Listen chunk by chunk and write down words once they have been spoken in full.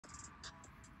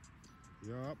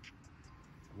Yup.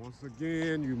 Once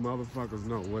again, you motherfuckers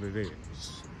know what it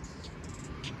is.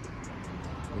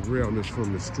 The realness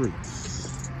from the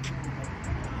streets.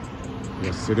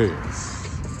 Yes, it is.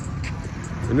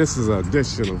 And this is an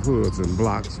edition of Hoods and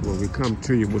Blocks where we come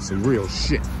to you with some real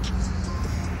shit.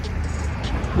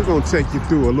 We're gonna take you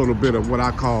through a little bit of what I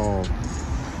call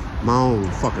my own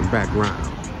fucking background.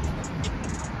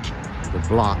 The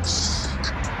blocks,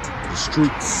 the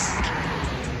streets,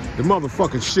 the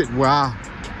motherfucking shit where I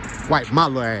wipe my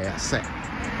little ass at,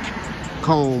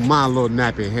 comb my little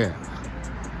nappy hair.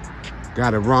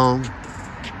 Got it wrong,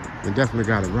 and definitely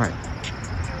got it right.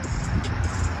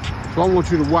 So I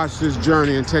want you to watch this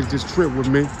journey and take this trip with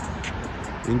me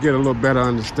and get a little better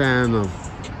understanding of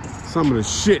some of the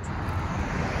shit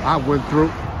I went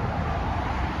through,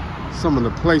 some of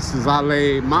the places I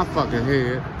laid my fucking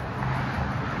head,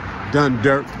 done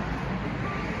dirt,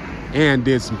 and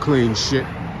did some clean shit.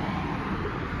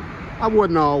 I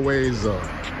wasn't always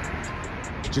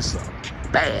just a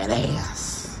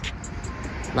badass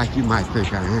like you might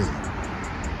think I am.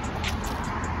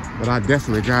 But I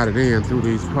definitely got it in through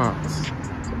these parts.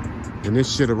 And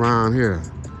this shit around here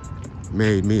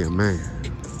made me a man.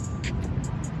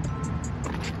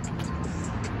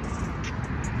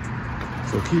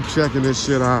 So keep checking this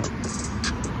shit out.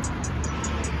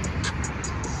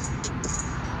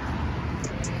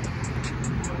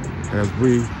 As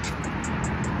we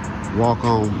walk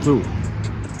on through,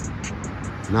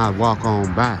 not walk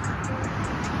on by.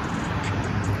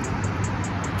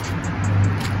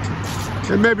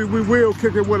 And maybe we will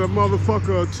kick it with a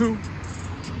motherfucker or two.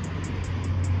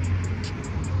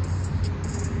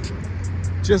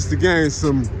 Just to gain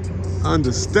some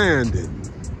understanding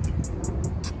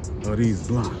of these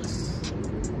blocks.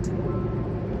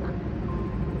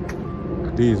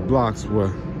 These blocks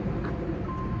where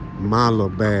my little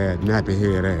bad nappy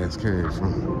head ass came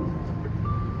from.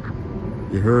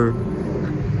 You heard?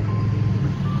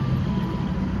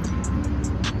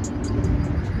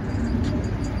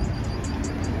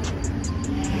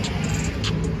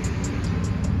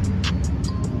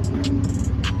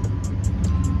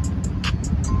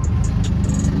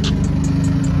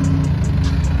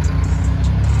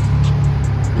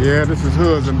 Yeah, this is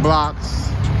Hoods and Blocks.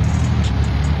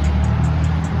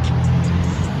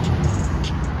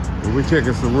 And we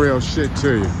kicking some real shit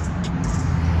to you.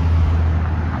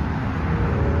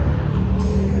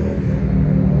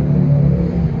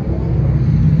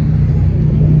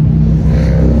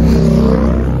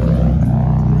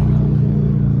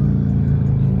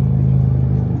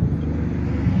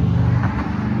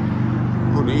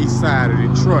 On the east side of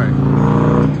Detroit.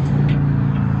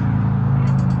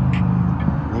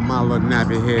 My little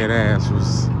nappy head ass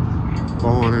was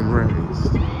born and raised.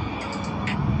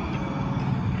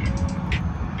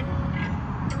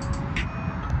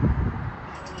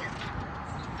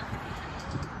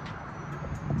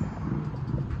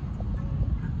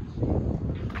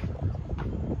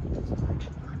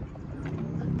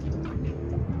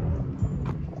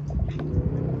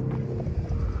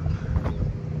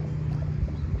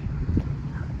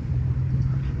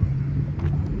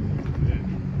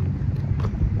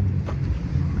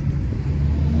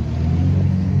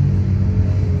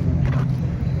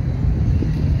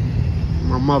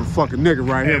 Motherfucking nigga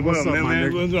right here. What's up, my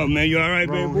nigga? What's up, man? You all right,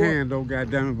 baby? Wrong hand, though,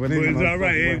 goddammit. But it's all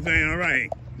right. Everything all right.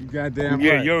 You goddamn right.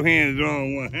 Yeah, your hand's the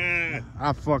wrong one.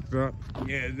 I fucked up.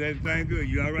 Yeah, is everything good?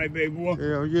 You all right, baby boy?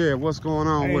 Hell yeah. What's going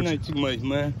on with you? Ain't nothing too much,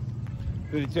 man.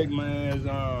 Gonna take my ass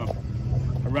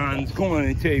around this corner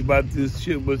and tell you about this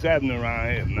shit what's happening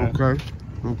around here, man. Okay.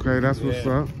 Okay, that's what's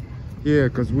up. Yeah,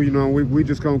 because we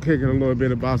just gonna kick it a little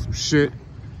bit about some shit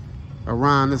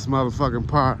around this motherfucking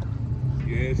part.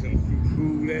 Yeah, some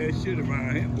cool ass shit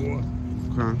around here, boy.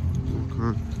 Okay,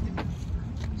 okay.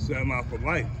 Set out for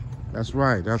life. That's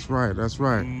right, that's right, that's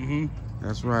right. Mm-hmm.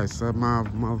 That's right, set my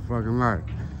motherfucking life.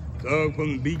 Thug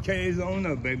from the BKs on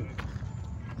up, baby.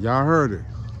 Y'all heard it.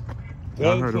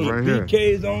 Y'all heard it right here.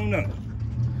 BKs on up.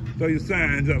 Throw your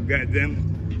signs up,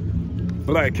 goddammit.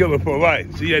 Black killer for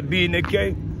life. See that B in that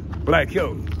K? Black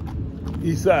killer.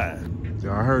 East side.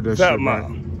 Y'all heard that shit, right?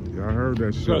 Y'all heard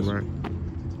that shit, right?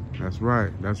 That's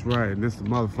right, that's right. And this is the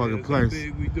motherfucking place.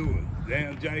 Big we do it.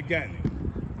 Damn gigantic.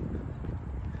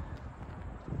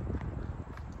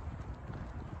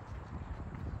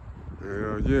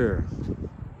 Hell yeah.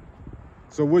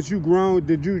 So what you grown?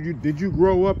 Did you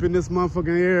grow up in this motherfucking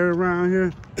area around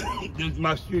here? This is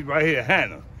my street right here,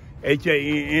 Hannah.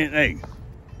 H-A-N-N-A.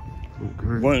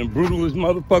 Okay. One of the brutalest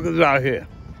motherfuckers out here.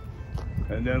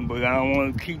 And then, but I don't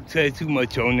want to keep saying too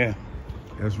much on there.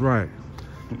 That's right.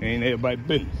 Ain't everybody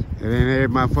business. It ain't every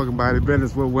motherfucking body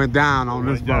business what went down on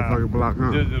this motherfucking block,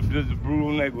 huh? This is a brutal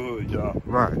neighborhood, y'all.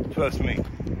 Right. Trust me.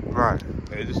 Right.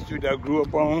 It's the street I grew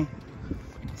up on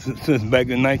since back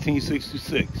in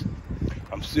 1966.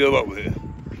 I'm still over here.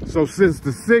 So since the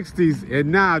 60s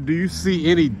and now, do you see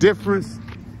any difference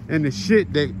in the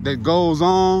shit that goes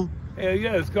on? Hell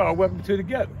yeah, it's called Welcome to the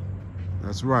Ghetto.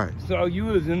 That's right. So you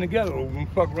was in the ghetto and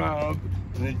fuck around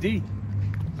in the D.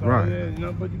 So, right. Yeah, you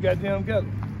know, but you goddamn ghetto.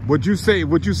 Would you say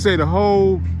the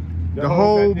whole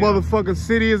motherfucking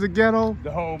city is a ghetto?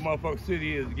 The whole motherfucking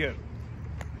city is a ghetto.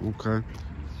 Okay.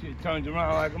 Shit turns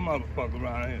around like a motherfucker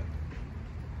around here.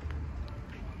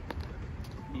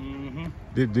 Mm-hmm.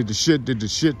 Did the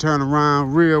shit turn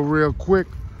around real quick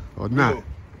or not?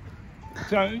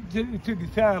 It took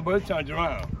its time, but it turned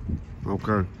around.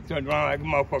 Okay. It turned around like a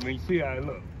motherfucker. You see how it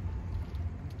look.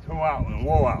 Tore out and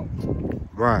wore out.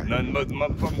 Right. Nothing but the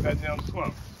motherfucking goddamn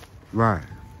slump. Right.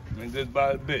 And just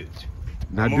by a bitch.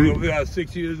 Now, I moved over here, I was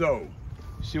 6 years old.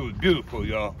 She was beautiful,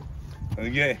 y'all. And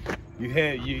again, you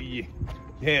had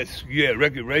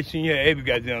recreation, you had every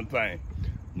goddamn thing.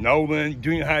 Nolan,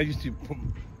 junior high, used to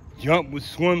jump with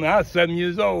swimming. I was 7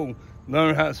 years old,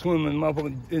 learning how to swim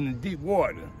in the deep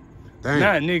water. Damn.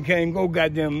 Now nigga can't go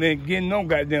goddamn, nigga getting no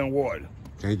goddamn water.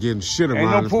 Can't get in shit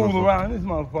around. Ain't no pool around this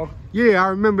motherfucker. Yeah, I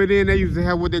remember then they used to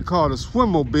have what they called a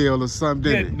swimmobile or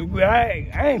something, didn't I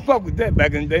ain't fuck with that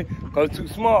back in the day, because it's too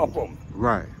small for me.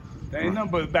 Right. There ain't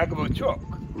nothing but the back of a truck.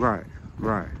 Right,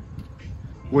 right.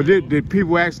 Well, did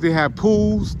people actually have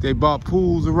pools? They bought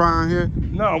pools around here?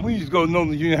 No, we used to go to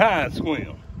Nolan Junior High and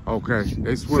swim. Okay.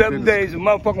 They swim 7 days a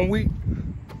motherfucking week.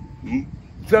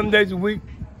 7 days a week.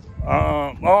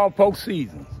 All 4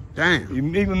 seasons.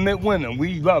 Damn. Even midwinter,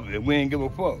 we love it. We ain't give a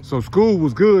fuck. So school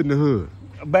was good in the hood?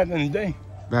 Back in the day.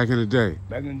 Back in the day.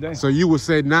 Back in the day. So you would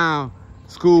say now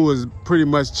school is pretty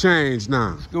much changed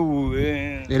now? School,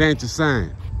 it ain't the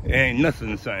same? It ain't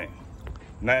nothing the same.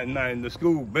 Not the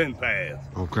school been passed.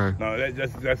 Okay. No,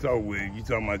 that's over with. You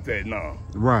talking about that? No.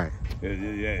 Right.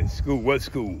 Yeah. School. What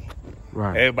school?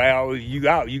 Right. Everybody always you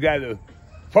got a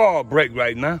fall break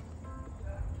right now.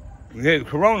 We had a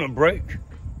Corona break.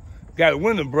 Got a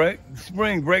winter break,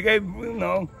 spring break. You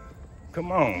know, come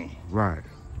on. Right.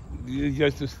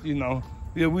 It's just you know.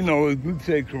 Yeah, we know. We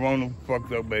say Corona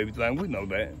fucked up baby thing. We know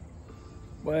that.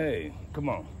 But hey, come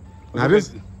on. Now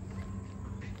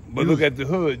look at the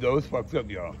hood though. It's fucked up,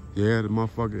 y'all. Yeah, the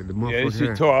motherfucker. Yeah, this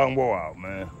shit tore out and wore out,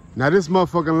 man. Now this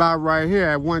motherfucking lot right here.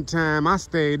 At one time, I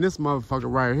stayed in this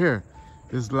motherfucker right here.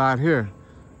 This lot here.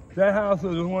 That house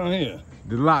is the one here.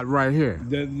 The lot right here.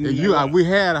 We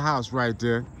had a house right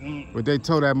there, but they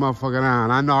tore that motherfucker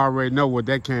down. I already know what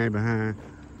that came behind.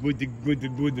 With the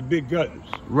big gutters.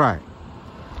 Right.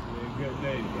 Yeah, good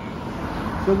days,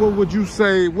 man. So what would you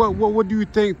say? What do you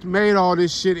think made all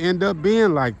this shit end up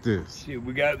being like this? Shit,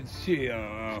 we got shit.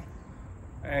 I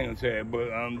ain't gonna say it, but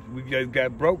we just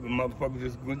got broke and motherfuckers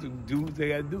just went to do what they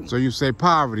gotta do. So you say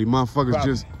poverty, motherfuckers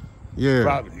poverty. just, yeah.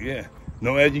 Poverty, yeah.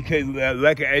 No education,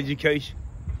 lack of education.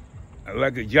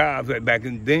 Like a job back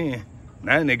in then.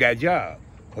 Now they got jobs.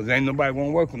 Because ain't nobody want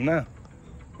to work them now.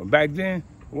 But back then,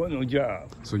 there wasn't no job.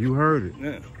 So you heard it.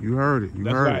 Yeah. You heard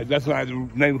it. That's why the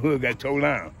neighborhood got tore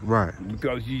down. Right.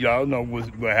 Because y'all know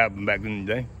what happened back in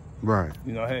the day. Right.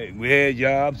 You know, hey, we had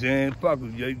jobs and fuck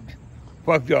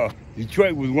y'all.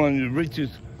 Detroit was one of the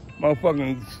richest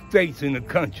motherfucking states in the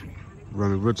country.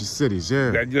 One of the richest cities,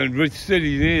 yeah. That's the richest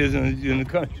city it is in the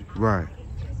country. Right.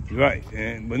 Right.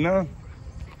 But now,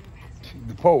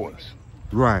 the poorest.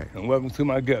 Right. And welcome to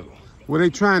my ghetto. Well, they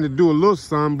trying to do a little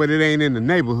something, but it ain't in the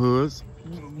neighborhoods.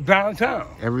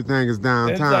 Downtown. Everything is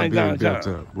downtown being built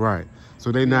up. Right.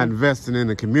 So they not investing in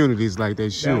the communities like they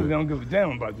should. They don't give a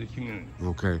damn about this community.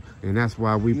 Okay. And that's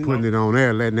why we putting it on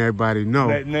there, letting everybody know.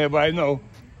 Letting everybody know.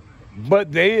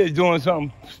 But they is doing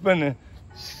something, spending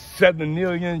 7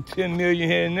 million, 10 million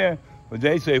here and there. But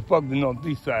they say fuck the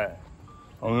Northeast side.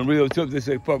 On the real tip, they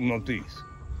say fuck Northeast.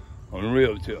 On the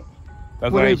real tip.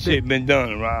 That's why ain't shit been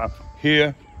done around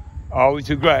here. Always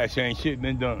to grass, ain't shit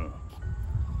been done.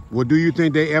 Well, do you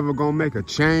think they ever gonna make a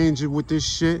change with this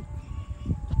shit?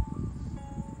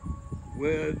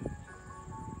 Well,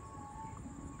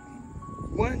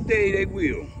 one day they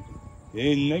will.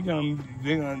 And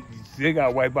they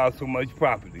gotta wipe out so much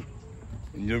property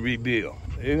and just rebuild.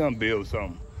 They're gonna build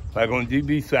something. Like on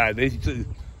DB side, they should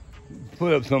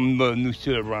put up some new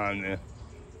shit around there.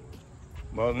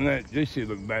 But other than that, this shit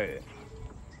look bad.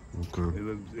 Okay.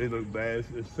 It look bad.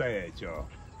 It's sad, y'all.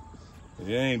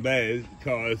 It ain't bad.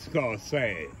 It's called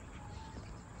sad.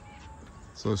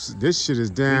 So this shit is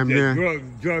damn near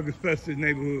drug infested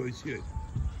neighborhood shit.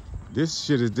 This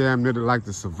shit is damn near like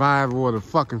the survival of the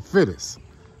fucking fittest.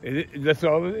 That's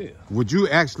all it is. Would you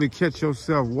actually catch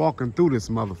yourself walking through this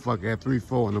motherfucker at 3,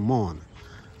 4 in the morning?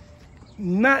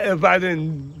 Not if I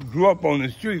didn't grow up on the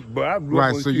street, but I grew up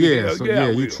on the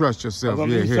street. You trust yourself. I'm on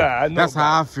the east side. That's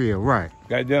how I feel, right.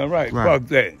 Goddamn right. Fuck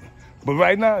that. But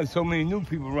right now, there's so many new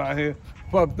people around here.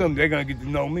 Fuck them. They're going to get to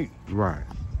know me. Right.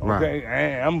 Okay?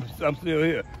 And I'm still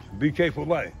here. BK for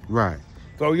life. Right.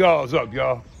 Throw y'all's up,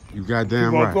 y'all. You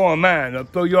goddamn right. right. Throwing mine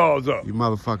up. Throw y'all's up. You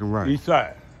motherfucking right. East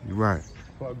side. You right.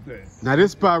 Fuck that. Now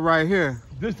this spot right here.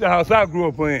 This the house I grew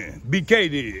up in.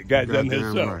 BK did. Goddamn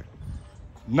himself. Right.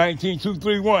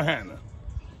 19231 Hannah.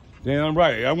 Damn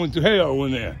right. I went to hell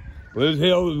in there. But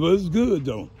hell was good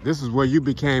though. This is where you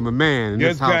became a man in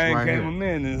this house right here. Yes, I became a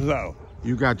man in this house.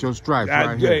 You got your stripes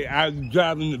right here. I was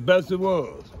driving the best it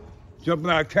was. Jumping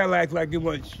out of Cadillac like it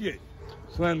wasn't shit.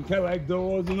 Slamming Cadillac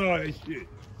doors and all that shit.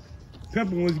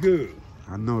 Pimping was good.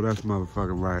 I know that's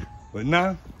motherfucking right. But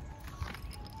now,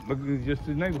 look at just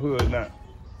the neighborhood now.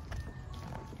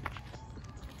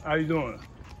 How you doing?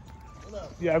 What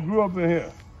up? Yeah, I grew up in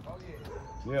here. Oh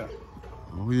yeah. Yeah.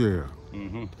 Oh yeah.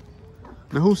 Mm-hmm.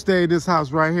 Now who stayed in this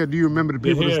house right here? Do you remember the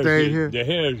people that stayed here? The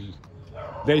Harrises.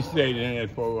 They stayed in here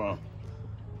for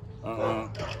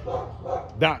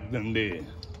Doc them did.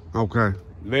 Okay.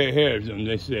 Larry Harris them,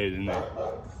 they stayed in there.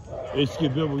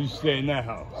 Ishka Bibble used to stay in that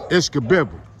house. Ishka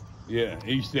Bibble? Yeah,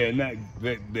 he used to stay in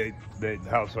that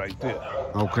house right there.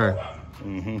 Okay.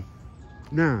 Mm-hmm.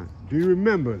 Now, do you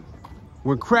remember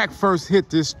when crack first hit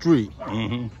this street?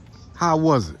 Mm-hmm. How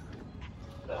was it?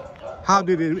 How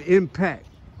did it impact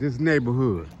this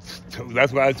neighborhood?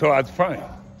 That's why I told I was funny.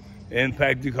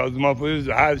 Impact because the motherfucker is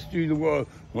the hottest street in the world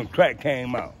when crack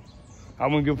came out. I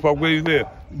wouldn't give a fuck where you live.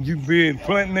 You be in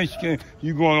Flint, Michigan,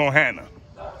 you going on Hannah.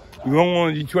 You don't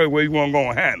want to Detroit where you want to go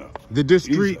on Hannah. Did this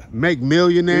street make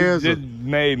millionaires? It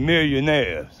made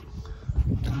millionaires.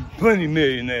 Plenty of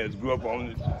millionaires grew up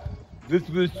on this.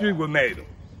 This street what made them.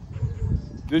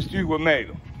 This street what made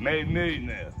them. Made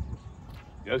millionaires.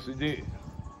 Yes, it did.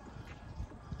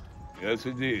 Yes,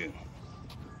 it did.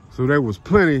 So there was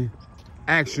plenty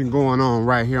action going on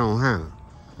right here on Hannah.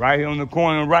 Right here on the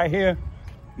corner, right here,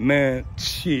 man,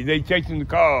 shit, they chasing the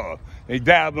cars. They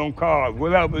dive on cars,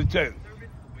 whatever it takes.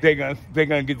 They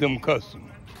gonna get them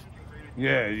customers.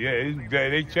 Yeah,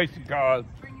 they chasing cars,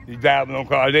 they diving on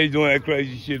cars, they doing that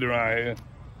crazy shit around here.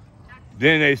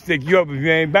 Then they stick you up if you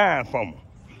ain't buying from them.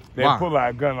 They pull out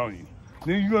a gun on you.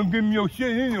 Then you gonna give me your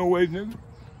shit anyway, nigga.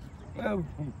 Well,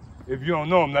 if you don't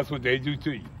know them, that's what they do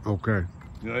to you. Okay.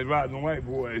 You know, they ride them white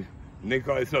boys, and they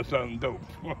call themselves something dope.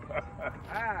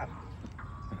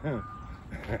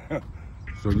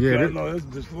 So yeah, no,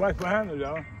 this is the life behind it,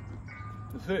 y'all.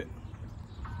 That's it.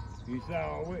 You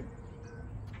sound with it.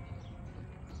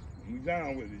 We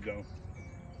down with it, though.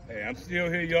 Hey, I'm still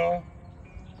here, y'all.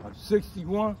 I'm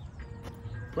 61.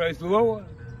 Praise the Lord.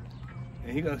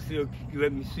 And He gonna still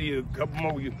let me see a couple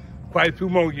more years, quite a few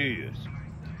more years.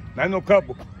 Not no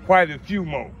couple, quite a few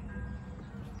more.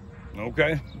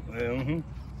 Okay? And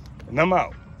I'm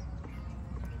out.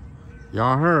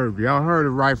 Y'all heard it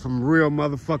right from real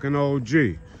motherfucking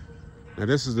OG. Now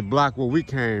this is the block where we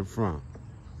came from,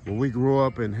 where we grew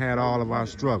up and had all of our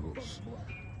struggles.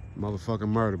 Motherfucking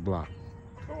murder block.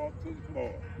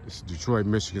 This is Detroit,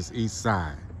 Michigan's east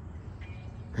side.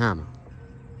 Hannah.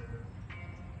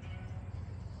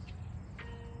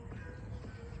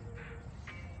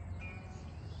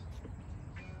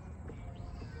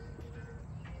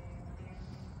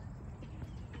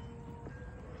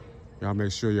 Y'all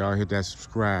make sure y'all hit that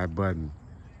subscribe button,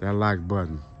 that like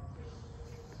button.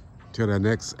 Till the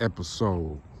next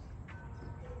episode,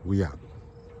 we out.